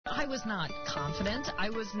I was not confident.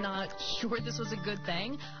 I was not sure this was a good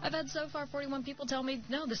thing. I've had so far 41 people tell me,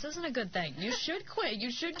 no, this isn't a good thing. You should quit.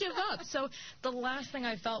 You should give up. So the last thing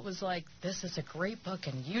I felt was like, this is a great book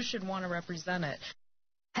and you should want to represent it.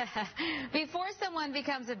 Before someone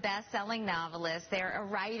becomes a best-selling novelist, they're a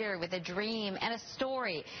writer with a dream and a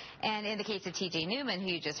story. And in the case of T.J. Newman, who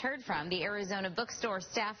you just heard from, the Arizona bookstore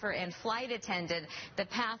staffer and flight attendant, the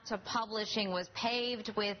path to publishing was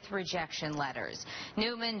paved with rejection letters.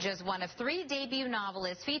 Newman, just one of 3 debut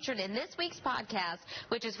novelists featured in this week's podcast,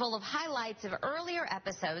 which is full of highlights of earlier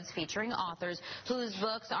episodes featuring authors whose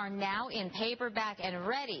books are now in paperback and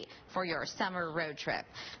ready for your summer road trip.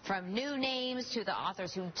 From new names to the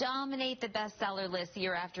authors who dominate the bestseller list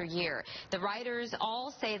year after year, the writers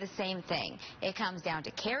all say the same thing. It comes down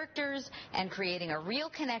to characters and creating a real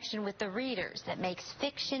connection with the readers that makes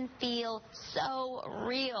fiction feel so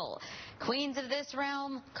real. Queens of this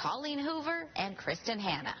realm, Colleen Hoover and Kristen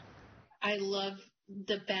Hanna. I love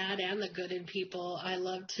the bad and the good in people. I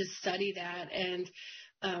love to study that, and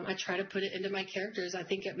I try to put it into my characters. I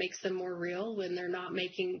think it makes them more real when they're not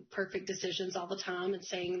making perfect decisions all the time and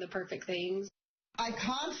saying the perfect things. I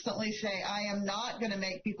constantly say I am not going to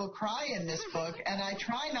make people cry in this book, and I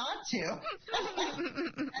try not to.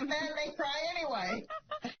 And then they cry anyway.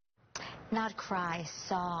 Not cry,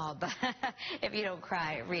 sob. If you don't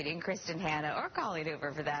cry reading Kristen Hanna or Colleen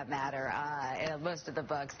Hoover for that matter in most of the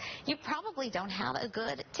books, you probably don't have a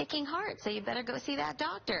good ticking heart, so you better go see that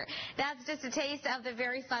doctor. That's just a taste of the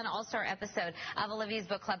very fun all-star episode of Olivia's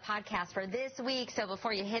Book Club podcast for this week. So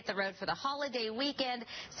before you hit the road for the holiday weekend,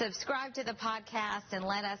 subscribe to the podcast and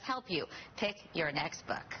let us help you pick your next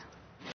book.